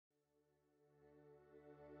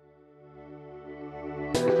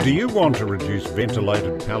Do you want to reduce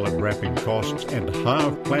ventilated pallet wrapping costs and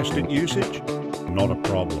halve plastic usage? Not a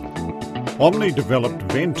problem. Omni developed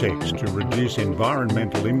VentX to reduce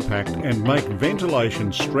environmental impact and make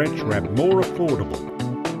ventilation stretch wrap more affordable.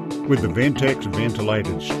 With the VentX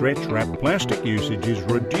ventilated stretch wrap, plastic usage is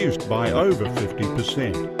reduced by over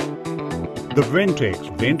 50%. The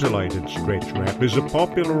VentX ventilated stretch wrap is a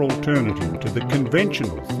popular alternative to the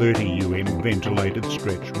conventional 30 ventilated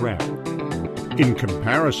stretch wrap. In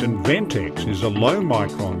comparison, VentX is a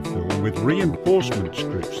low-micron film with reinforcement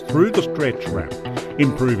strips through the stretch wrap,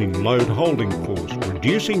 improving load holding force,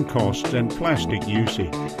 reducing costs and plastic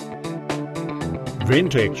usage.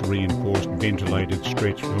 VentX reinforced ventilated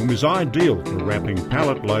stretch film is ideal for wrapping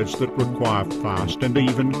pallet loads that require fast and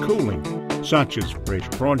even cooling, such as fresh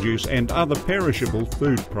produce and other perishable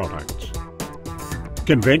food products.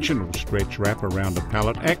 Conventional stretch wrap around a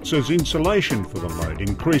pallet acts as insulation for the load,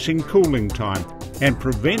 increasing cooling time and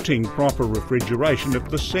preventing proper refrigeration at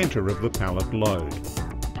the centre of the pallet load.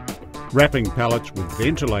 Wrapping pallets with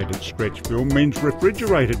ventilated stretch film means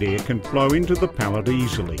refrigerated air can flow into the pallet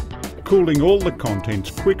easily, cooling all the contents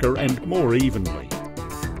quicker and more evenly.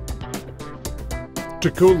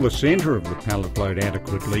 To cool the centre of the pallet load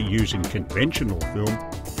adequately using conventional film,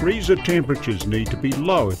 freezer temperatures need to be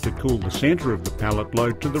lowered to cool the centre of the pallet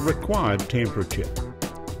load to the required temperature.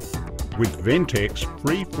 With VentX,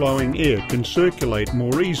 free-flowing air can circulate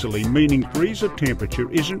more easily, meaning freezer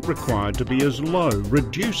temperature isn't required to be as low,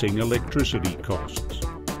 reducing electricity costs.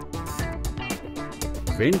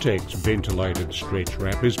 VentX ventilated stretch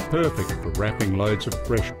wrap is perfect for wrapping loads of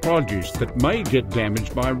fresh produce that may get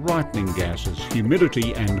damaged by ripening gases,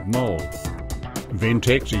 humidity and mould.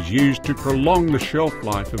 VentX is used to prolong the shelf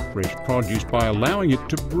life of fresh produce by allowing it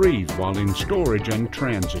to breathe while in storage and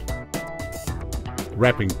transit.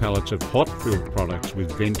 Wrapping pallets of hot-filled products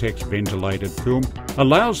with VentX ventilated film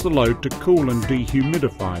allows the load to cool and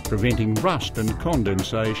dehumidify, preventing rust and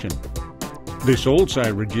condensation. This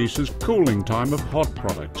also reduces cooling time of hot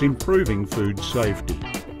products, improving food safety.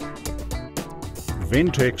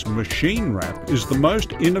 VentX machine wrap is the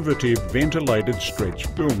most innovative ventilated stretch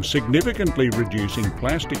film, significantly reducing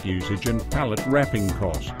plastic usage and pallet wrapping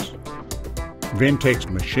costs. VentX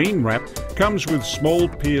machine wrap comes with small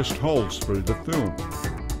pierced holes through the film.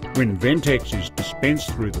 When VentX is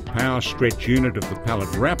dispensed through the power stretch unit of the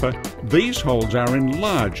pallet wrapper, these holes are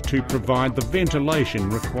enlarged to provide the ventilation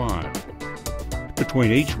required.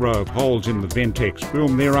 Between each row of holes in the VentX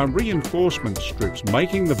film there are reinforcement strips,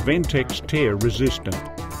 making the VentX tear resistant.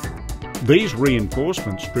 These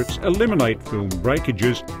reinforcement strips eliminate film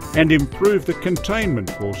breakages and improve the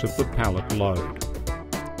containment force of the pallet load.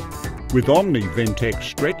 With Omni VentX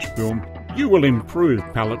stretch film, you will improve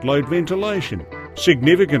pallet load ventilation,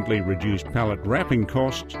 significantly reduce pallet wrapping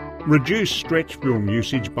costs, reduce stretch film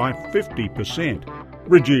usage by 50%,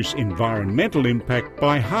 reduce environmental impact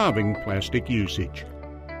by halving plastic usage.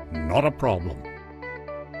 Not a problem.